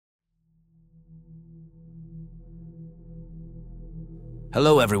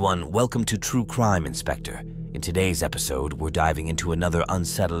Hello everyone, welcome to True Crime Inspector. In today's episode, we're diving into another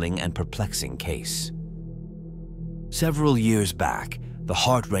unsettling and perplexing case. Several years back, the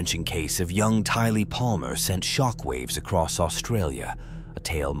heart-wrenching case of young Tiahleigh Palmer sent shockwaves across Australia, a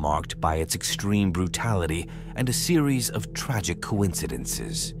tale marked by its extreme brutality and a series of tragic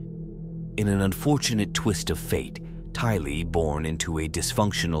coincidences. In an unfortunate twist of fate, Tiahleigh, born into a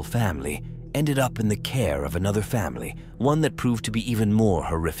dysfunctional family, ended up in the care of another family, one that proved to be even more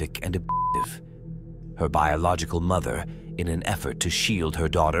horrific and abusive. Her biological mother, in an effort to shield her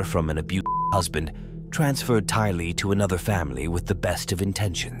daughter from an abusive husband, transferred Tiahleigh to another family with the best of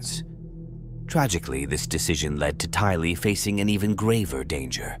intentions. Tragically, this decision led to Tiahleigh facing an even graver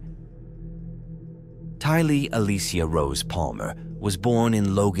danger. Tiahleigh Alicia Rose Palmer was born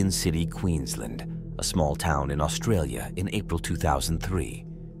in Logan City, Queensland, a small town in Australia, in April 2003.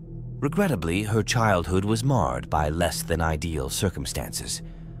 Regrettably, her childhood was marred by less than ideal circumstances.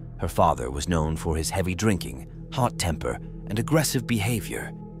 Her father was known for his heavy drinking, hot temper, and aggressive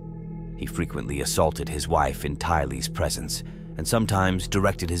behavior. He frequently assaulted his wife in Tiahleigh's presence and sometimes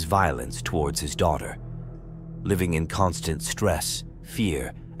directed his violence towards his daughter. Living in constant stress,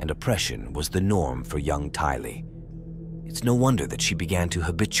 fear, and oppression was the norm for young Tiahleigh. It's no wonder that she began to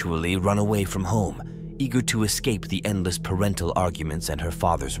habitually run away from home, eager to escape the endless parental arguments and her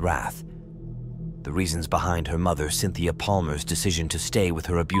father's wrath. The reasons behind her mother, Cynthia Palmer's decision to stay with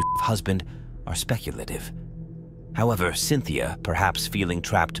her abusive husband are speculative. However, Cynthia, perhaps feeling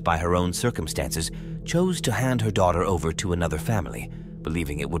trapped by her own circumstances, chose to hand her daughter over to another family,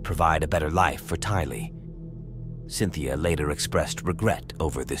 believing it would provide a better life for Tiahleigh. Cynthia later expressed regret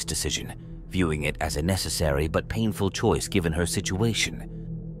over this decision, viewing it as a necessary but painful choice given her situation.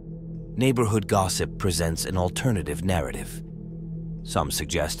 Neighborhood gossip presents an alternative narrative. Some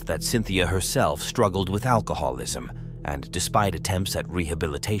suggest that Cynthia herself struggled with alcoholism, and despite attempts at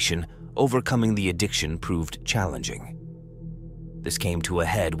rehabilitation, overcoming the addiction proved challenging. This came to a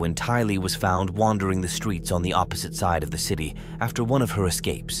head when Tiahleigh was found wandering the streets on the opposite side of the city after one of her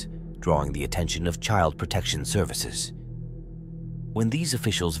escapes, drawing the attention of Child Protection Services. When these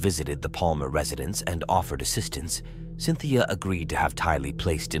officials visited the Palmer residence and offered assistance, Cynthia agreed to have Tiahleigh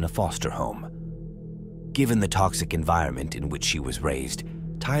placed in a foster home. Given the toxic environment in which she was raised,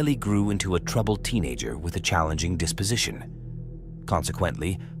 Tiahleigh grew into a troubled teenager with a challenging disposition.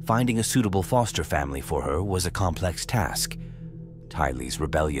 Consequently, finding a suitable foster family for her was a complex task. Tiahleigh's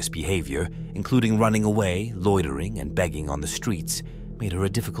rebellious behavior, including running away, loitering, and begging on the streets, made her a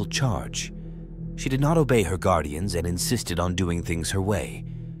difficult charge. She did not obey her guardians and insisted on doing things her way.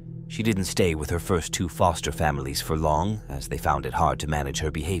 She didn't stay with her first two foster families for long, as they found it hard to manage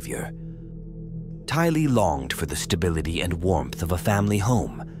her behavior. Tiahleigh longed for the stability and warmth of a family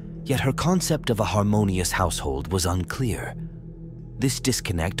home, yet her concept of a harmonious household was unclear. This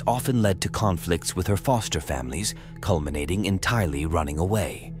disconnect often led to conflicts with her foster families, culminating in Tiahleigh running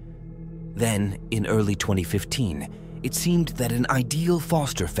away. Then, in early 2015, it seemed that an ideal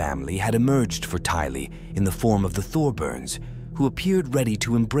foster family had emerged for Tiahleigh in the form of the Thorburns, who appeared ready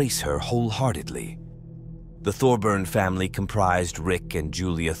to embrace her wholeheartedly. The Thorburn family comprised Rick and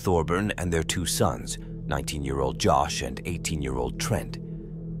Julia Thorburn and their two sons, 19-year-old Josh and 18-year-old Trent.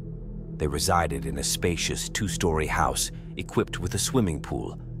 They resided in a spacious two-story house equipped with a swimming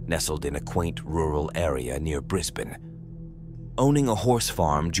pool, nestled in a quaint rural area near Brisbane. Owning a horse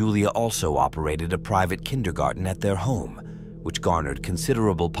farm, Julia also operated a private kindergarten at their home, which garnered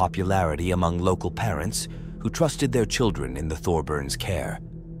considerable popularity among local parents who trusted their children in the Thorburns' care.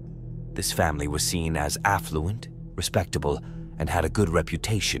 This family was seen as affluent, respectable, and had a good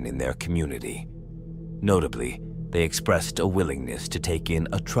reputation in their community. Notably, they expressed a willingness to take in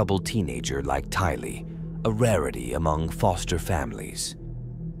a troubled teenager like Tiahleigh, a rarity among foster families.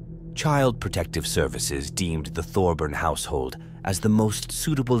 Child Protective Services deemed the Thorburn household as the most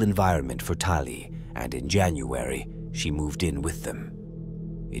suitable environment for Tiahleigh, and in January, she moved in with them.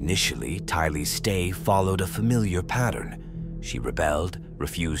 Initially, Tiahleigh's stay followed a familiar pattern. She rebelled,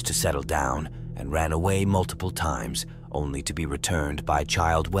 refused to settle down, and ran away multiple times, only to be returned by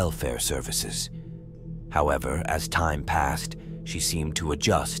Child Welfare Services. However, as time passed, she seemed to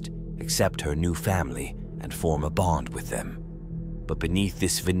adjust, accept her new family, and form a bond with them. But beneath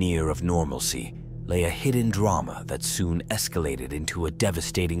this veneer of normalcy lay a hidden drama that soon escalated into a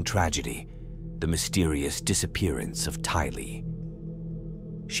devastating tragedy: the mysterious disappearance of Tiahleigh.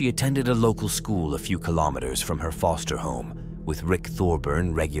 She attended a local school a few kilometers from her foster home, with Rick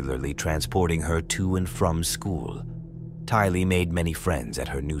Thorburn regularly transporting her to and from school. Tiahleigh made many friends at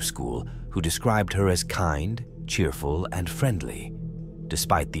her new school who described her as kind, cheerful, and friendly.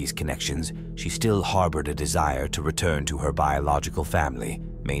 Despite these connections, she still harbored a desire to return to her biological family,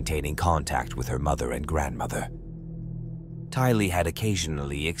 maintaining contact with her mother and grandmother. Tiahleigh had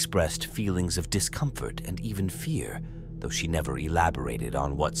occasionally expressed feelings of discomfort and even fear, though she never elaborated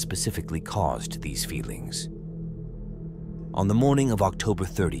on what specifically caused these feelings. On the morning of October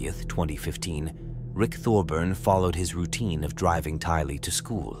 30th, 2015, Rick Thorburn followed his routine of driving Tiahleigh to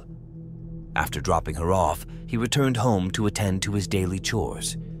school. After dropping her off, he returned home to attend to his daily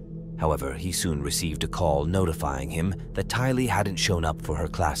chores. However, he soon received a call notifying him that Tiahleigh hadn't shown up for her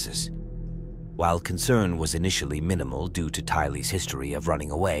classes. While concern was initially minimal due to Tiahleigh's history of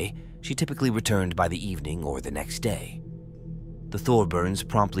running away, she typically returned by the evening or the next day. The Thorburns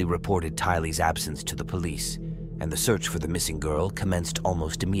promptly reported Tiahleigh's absence to the police, and the search for the missing girl commenced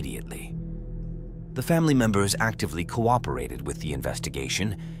almost immediately. The family members actively cooperated with the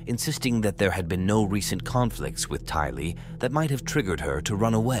investigation, insisting that there had been no recent conflicts with Tiahleigh that might have triggered her to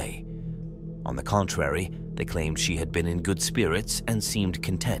run away. On the contrary, they claimed she had been in good spirits and seemed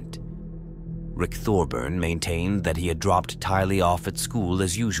content. Rick Thorburn maintained that he had dropped Tiahleigh off at school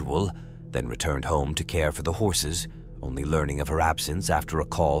as usual, then returned home to care for the horses, only learning of her absence after a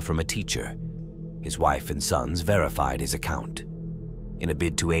call from a teacher. His wife and sons verified his account. In a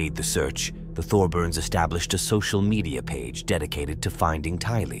bid to aid the search, the Thorburns established a social media page dedicated to finding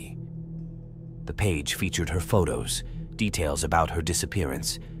Tiahleigh. The page featured her photos, details about her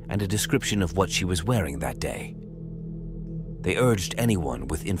disappearance, and a description of what she was wearing that day. They urged anyone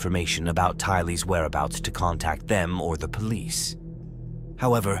with information about Tiahleigh's whereabouts to contact them or the police.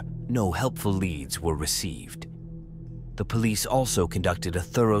 However, no helpful leads were received. The police also conducted a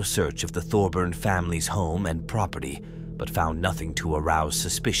thorough search of the Thorburn family's home and property, but found nothing to arouse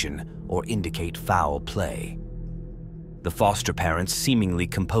suspicion or indicate foul play. The foster parents' seemingly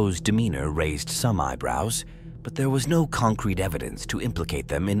composed demeanor raised some eyebrows, but there was no concrete evidence to implicate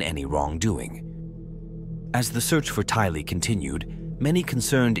them in any wrongdoing. As the search for Tiahleigh continued, many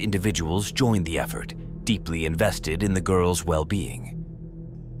concerned individuals joined the effort, deeply invested in the girl's well-being.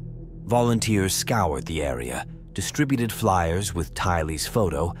 Volunteers scoured the area, distributed flyers with Tiahleigh's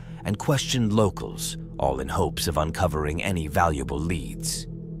photo, and questioned locals, all in hopes of uncovering any valuable leads.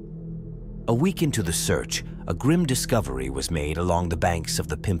 A week into the search, a grim discovery was made along the banks of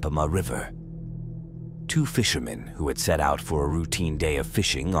the Pimpama River. Two fishermen who had set out for a routine day of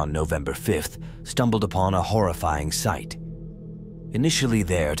fishing on November 5th stumbled upon a horrifying sight. Initially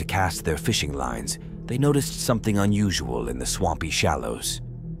there to cast their fishing lines, they noticed something unusual in the swampy shallows.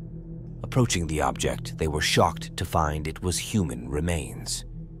 Approaching the object, they were shocked to find it was human remains.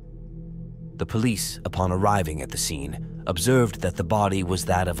 The police, upon arriving at the scene, observed that the body was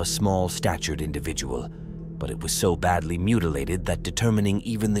that of a small-statured individual, but it was so badly mutilated that determining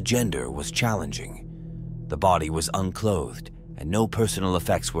even the gender was challenging. The body was unclothed, and no personal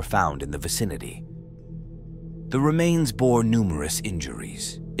effects were found in the vicinity. The remains bore numerous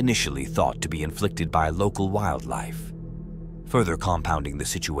injuries, initially thought to be inflicted by local wildlife. Further compounding the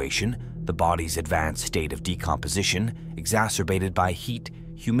situation, the body's advanced state of decomposition, exacerbated by heat,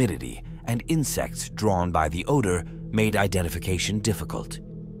 humidity, and insects drawn by the odor, made identification difficult.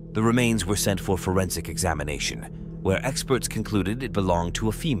 The remains were sent for forensic examination, where experts concluded it belonged to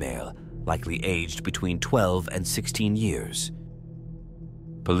a female, likely aged between 12 and 16 years.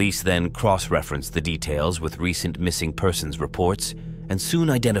 Police then cross-referenced the details with recent missing persons reports and soon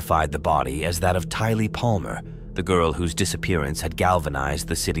identified the body as that of Tiahleigh Palmer, the girl whose disappearance had galvanized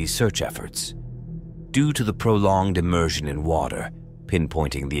the city's search efforts. Due to the prolonged immersion in water,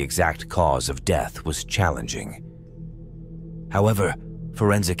 pinpointing the exact cause of death was challenging. However,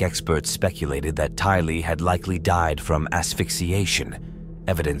 forensic experts speculated that Tiahleigh had likely died from asphyxiation,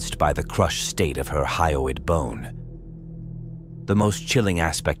 evidenced by the crushed state of her hyoid bone. The most chilling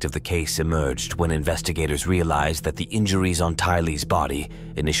aspect of the case emerged when investigators realized that the injuries on Tiahleigh's body,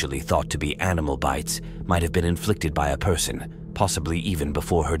 initially thought to be animal bites, might have been inflicted by a person, possibly even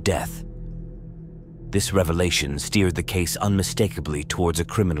before her death. This revelation steered the case unmistakably towards a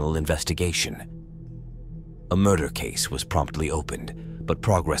criminal investigation. A murder case was promptly opened, but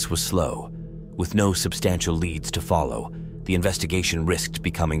progress was slow. With no substantial leads to follow, the investigation risked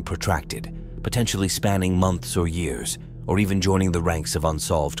becoming protracted, potentially spanning months or years, or even joining the ranks of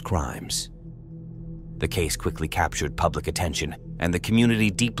unsolved crimes. The case quickly captured public attention, and the community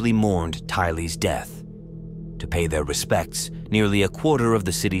deeply mourned Tiahleigh's death. To pay their respects, nearly a quarter of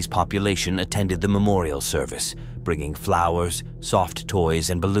the city's population attended the memorial service, bringing flowers, soft toys,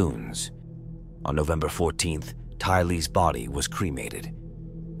 and balloons. On November 14th, Tiahleigh's body was cremated.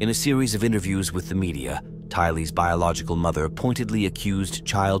 In a series of interviews with the media, Tiahleigh's biological mother pointedly accused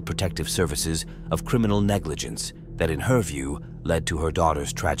Child Protective Services of criminal negligence that in her view led to her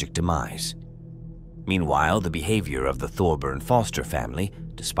daughter's tragic demise. Meanwhile, the behavior of the Thorburn foster family,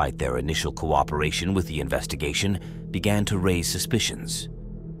 despite their initial cooperation with the investigation, began to raise suspicions.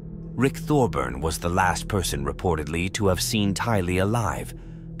 Rick Thorburn was the last person reportedly to have seen Tiahleigh alive,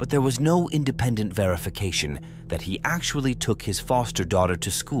 but there was no independent verification that he actually took his foster daughter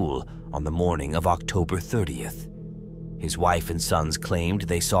to school on the morning of October 30th. His wife and sons claimed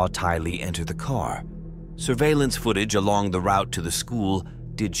they saw Tiahleigh enter the car. Surveillance footage along the route to the school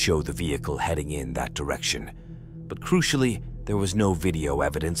did show the vehicle heading in that direction, but crucially, there was no video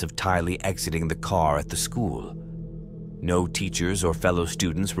evidence of Tiahleigh exiting the car at the school. No teachers or fellow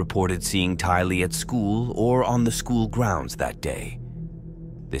students reported seeing Tiahleigh at school or on the school grounds that day.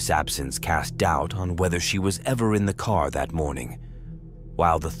 This absence cast doubt on whether she was ever in the car that morning.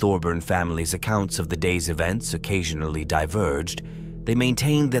 While the Thorburn family's accounts of the day's events occasionally diverged, they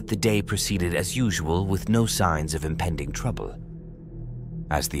maintained that the day proceeded as usual with no signs of impending trouble.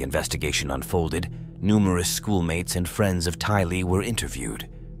 As the investigation unfolded, numerous schoolmates and friends of Tiahleigh were interviewed.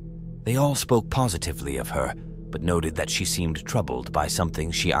 They all spoke positively of her, but noted that she seemed troubled by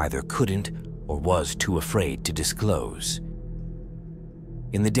something she either couldn't or was too afraid to disclose.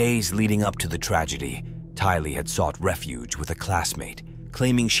 In the days leading up to the tragedy, Tiahleigh had sought refuge with a classmate,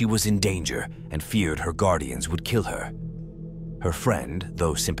 claiming she was in danger and feared her guardians would kill her. Her friend,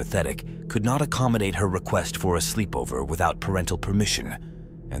 though sympathetic, could not accommodate her request for a sleepover without parental permission,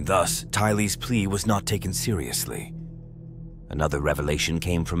 and thus Tiahleigh's plea was not taken seriously. Another revelation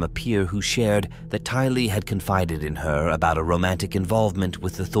came from a peer who shared that Tiahleigh had confided in her about a romantic involvement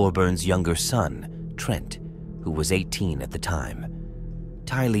with the Thorburns' younger son, Trent, who was 18 at the time.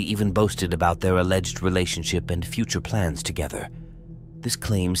 Tiahleigh even boasted about their alleged relationship and future plans together. This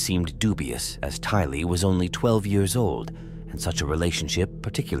claim seemed dubious, as Tiahleigh was only 12 years old, and such a relationship,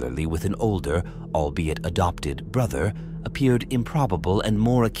 particularly with an older, albeit adopted, brother, appeared improbable and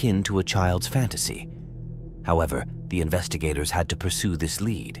more akin to a child's fantasy. However, the investigators had to pursue this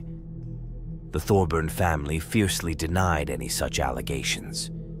lead. The Thorburn family fiercely denied any such allegations.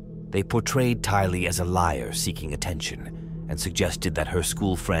 They portrayed Tiahleigh as a liar seeking attention, and suggested that her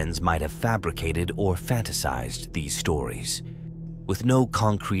school friends might have fabricated or fantasized these stories. With no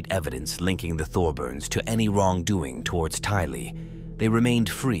concrete evidence linking the Thorburns to any wrongdoing towards Tiahleigh, they remained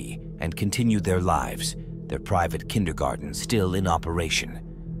free and continued their lives, their private kindergarten still in operation.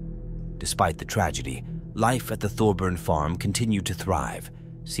 Despite the tragedy, life at the Thorburn farm continued to thrive,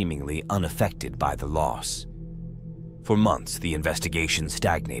 seemingly unaffected by the loss. For months, the investigation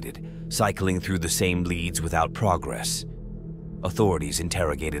stagnated, cycling through the same leads without progress. Authorities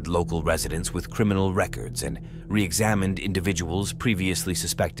interrogated local residents with criminal records and re-examined individuals previously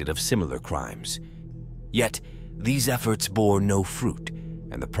suspected of similar crimes. Yet, these efforts bore no fruit,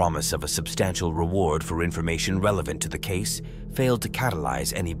 and the promise of a substantial reward for information relevant to the case failed to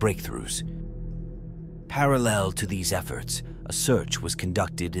catalyze any breakthroughs. Parallel to these efforts, a search was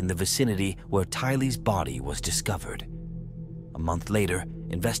conducted in the vicinity where Tiahleigh's body was discovered. A month later,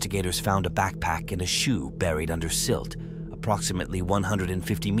 investigators found a backpack and a shoe buried under silt, approximately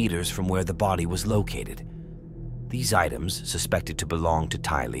 150 meters from where the body was located. These items, suspected to belong to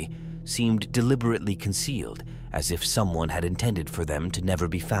Tiahleigh, seemed deliberately concealed, as if someone had intended for them to never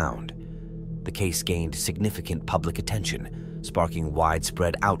be found. The case gained significant public attention, sparking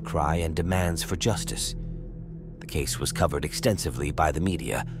widespread outcry and demands for justice. The case was covered extensively by the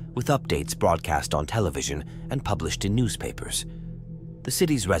media, with updates broadcast on television and published in newspapers. The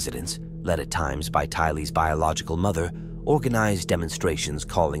city's residents, led at times by Tiahleigh's biological mother, organized demonstrations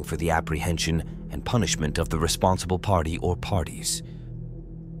calling for the apprehension and punishment of the responsible party or parties.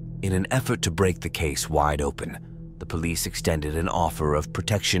 In an effort to break the case wide open, the police extended an offer of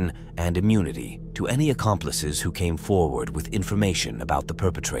protection and immunity to any accomplices who came forward with information about the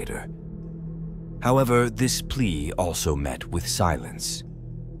perpetrator. However, this plea also met with silence.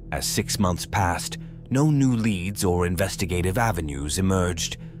 As 6 months passed, no new leads or investigative avenues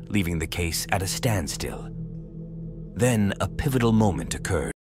emerged, leaving the case at a standstill. Then a pivotal moment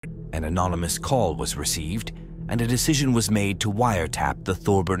occurred. An anonymous call was received, and a decision was made to wiretap the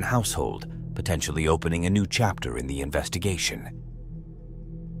Thorburn household, potentially opening a new chapter in the investigation.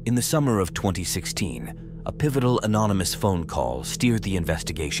 In the summer of 2016, a pivotal anonymous phone call steered the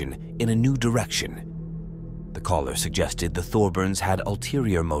investigation in a new direction. The caller suggested the Thorburns had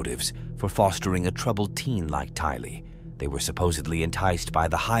ulterior motives for fostering a troubled teen like Tiahleigh. They were supposedly enticed by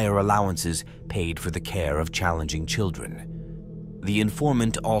the higher allowances paid for the care of challenging children. The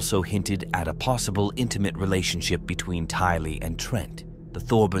informant also hinted at a possible intimate relationship between Tiahleigh and Trent, the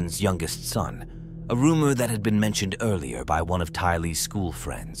Thorburns' youngest son, a rumor that had been mentioned earlier by one of Tiahleigh's school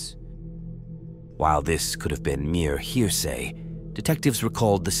friends. While this could have been mere hearsay, detectives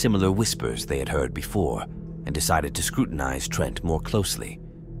recalled the similar whispers they had heard before and decided to scrutinize Trent more closely.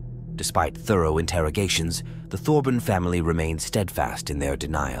 Despite thorough interrogations, the Thorburn family remained steadfast in their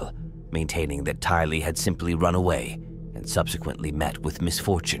denial, maintaining that Tiahleigh had simply run away and subsequently met with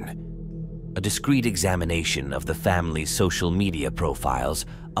misfortune. A discreet examination of the family's social media profiles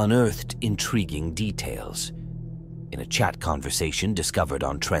unearthed intriguing details. In a chat conversation discovered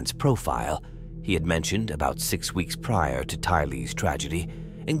on Trent's profile, he had mentioned about 6 weeks prior to Tiahleigh's tragedy,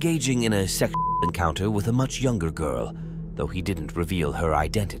 engaging in a sexual encounter with a much younger girl, though he didn't reveal her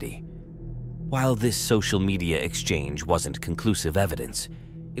identity. While this social media exchange wasn't conclusive evidence,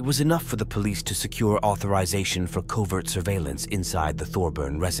 it was enough for the police to secure authorization for covert surveillance inside the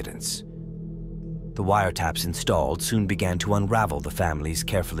Thorburn residence. The wiretaps installed soon began to unravel the family's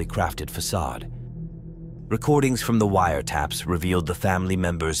carefully crafted facade. Recordings from the wiretaps revealed the family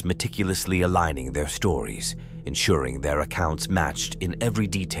members meticulously aligning their stories, ensuring their accounts matched in every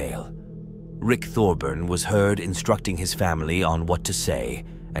detail. Rick Thorburn was heard instructing his family on what to say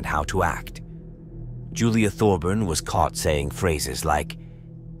and how to act. Julia Thorburn was caught saying phrases like,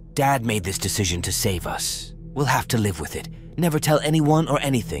 "Dad made this decision to save us. We'll have to live with it. Never tell anyone or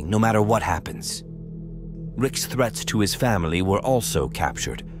anything, no matter what happens." Rick's threats to his family were also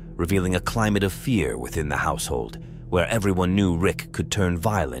captured, revealing a climate of fear within the household, where everyone knew Rick could turn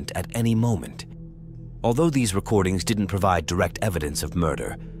violent at any moment. Although these recordings didn't provide direct evidence of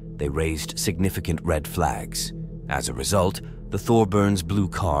murder, they raised significant red flags. As a result, the Thorburns' blue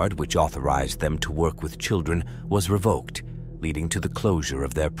card, which authorized them to work with children, was revoked, leading to the closure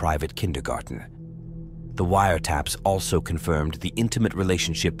of their private kindergarten. The wiretaps also confirmed the intimate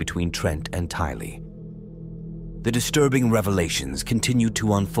relationship between Trent and Tiahleigh. The disturbing revelations continued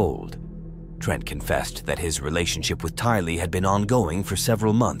to unfold. Trent confessed that his relationship with Tiahleigh had been ongoing for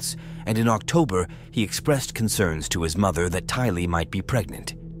several months, and in October, he expressed concerns to his mother that Tiahleigh might be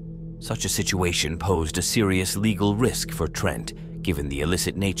pregnant. Such a situation posed a serious legal risk for Trent, given the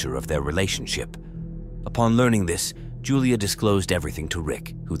illicit nature of their relationship. Upon learning this, Julia disclosed everything to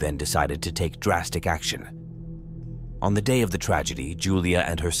Rick, who then decided to take drastic action. On the day of the tragedy, Julia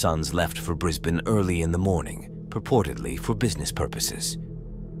and her sons left for Brisbane early in the morning, purportedly for business purposes.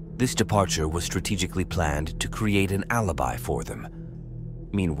 This departure was strategically planned to create an alibi for them.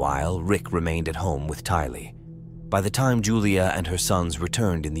 Meanwhile, Rick remained at home with Tiahleigh. By the time Julia and her sons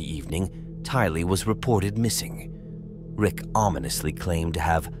returned in the evening, Tiahleigh was reported missing. Rick ominously claimed to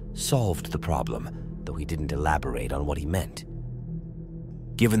have solved the problem, though he didn't elaborate on what he meant.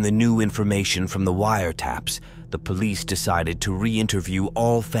 Given the new information from the wiretaps, the police decided to re-interview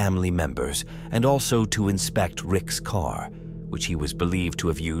all family members and also to inspect Rick's car, which he was believed to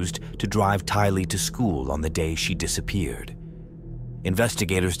have used to drive Tiahleigh to school on the day she disappeared.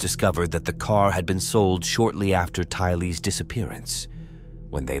 Investigators discovered that the car had been sold shortly after Tiahleigh's disappearance.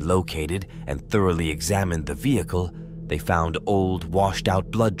 When they located and thoroughly examined the vehicle, they found old,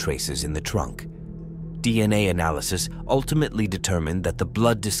 washed-out blood traces in the trunk. DNA analysis ultimately determined that the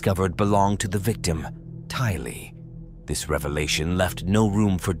blood discovered belonged to the victim, Tiahleigh. This revelation left no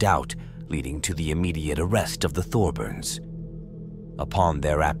room for doubt, leading to the immediate arrest of the Thorburns. Upon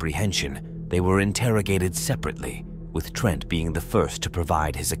their apprehension, they were interrogated separately, with Trent being the first to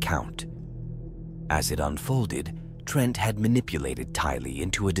provide his account. As it unfolded, Trent had manipulated Tiahleigh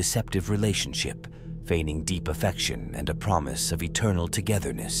into a deceptive relationship, feigning deep affection and a promise of eternal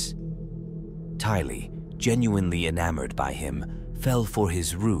togetherness. Tiahleigh, genuinely enamored by him, fell for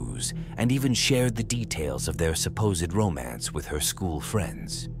his ruse and even shared the details of their supposed romance with her school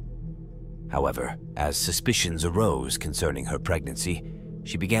friends. However, as suspicions arose concerning her pregnancy,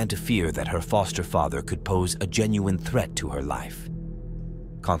 she began to fear that her foster father could pose a genuine threat to her life.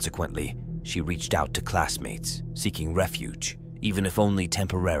 Consequently, she reached out to classmates, seeking refuge, even if only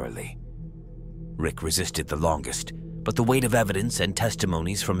temporarily. Rick resisted the longest, but the weight of evidence and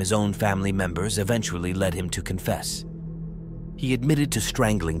testimonies from his own family members eventually led him to confess. He admitted to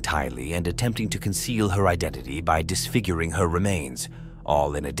strangling Tiahleigh and attempting to conceal her identity by disfiguring her remains,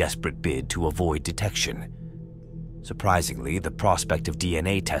 all in a desperate bid to avoid detection. Surprisingly, the prospect of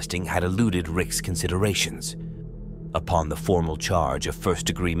DNA testing had eluded Rick's considerations. Upon the formal charge of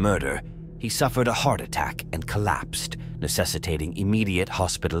first-degree murder, he suffered a heart attack and collapsed, necessitating immediate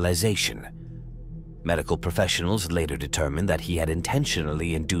hospitalization. Medical professionals later determined that he had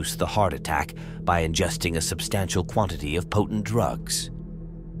intentionally induced the heart attack by ingesting a substantial quantity of potent drugs.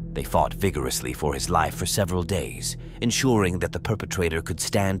 They fought vigorously for his life for several days, ensuring that the perpetrator could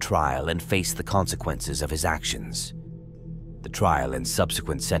stand trial and face the consequences of his actions. The trial and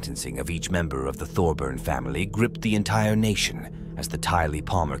subsequent sentencing of each member of the Thorburn family gripped the entire nation as the Tiahleigh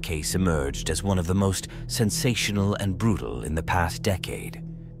Palmer case emerged as one of the most sensational and brutal in the past decade.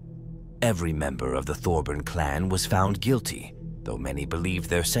 Every member of the Thorburn clan was found guilty, though many believed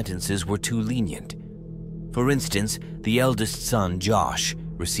their sentences were too lenient. For instance, the eldest son, Josh,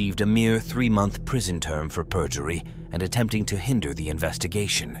 received a mere 3-month prison term for perjury and attempting to hinder the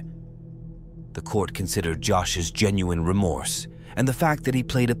investigation. The court considered Josh's genuine remorse and the fact that he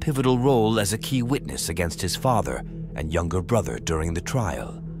played a pivotal role as a key witness against his father and younger brother during the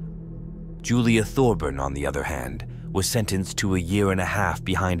trial. Julia Thorburn, on the other hand, was sentenced to 1.5 years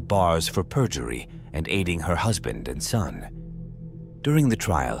behind bars for perjury and aiding her husband and son. During the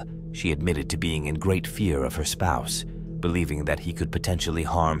trial, she admitted to being in great fear of her spouse, believing that he could potentially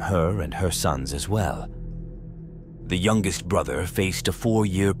harm her and her sons as well. The youngest brother faced a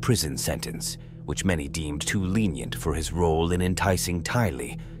 4-year prison sentence, which many deemed too lenient for his role in enticing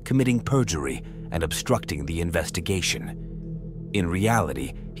Tiahleigh, committing perjury, and obstructing the investigation. In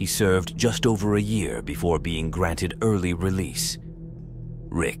reality, he served just over 1 year before being granted early release.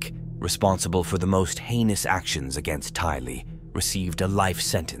 Rick, responsible for the most heinous actions against Tiahleigh, received a life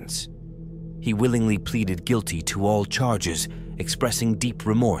sentence. He willingly pleaded guilty to all charges, expressing deep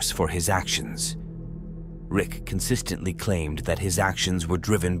remorse for his actions. Rick consistently claimed that his actions were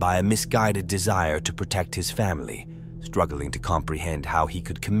driven by a misguided desire to protect his family, struggling to comprehend how he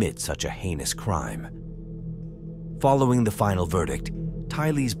could commit such a heinous crime. Following the final verdict,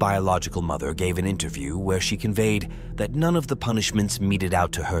 Tiahleigh's biological mother gave an interview where she conveyed that none of the punishments meted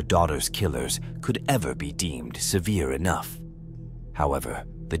out to her daughter's killers could ever be deemed severe enough. However,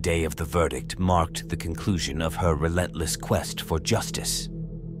 the day of the verdict marked the conclusion of her relentless quest for justice.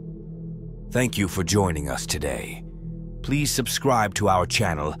 Thank you for joining us today. Please subscribe to our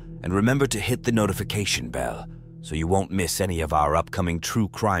channel and remember to hit the notification bell so you won't miss any of our upcoming true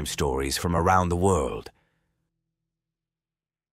crime stories from around the world.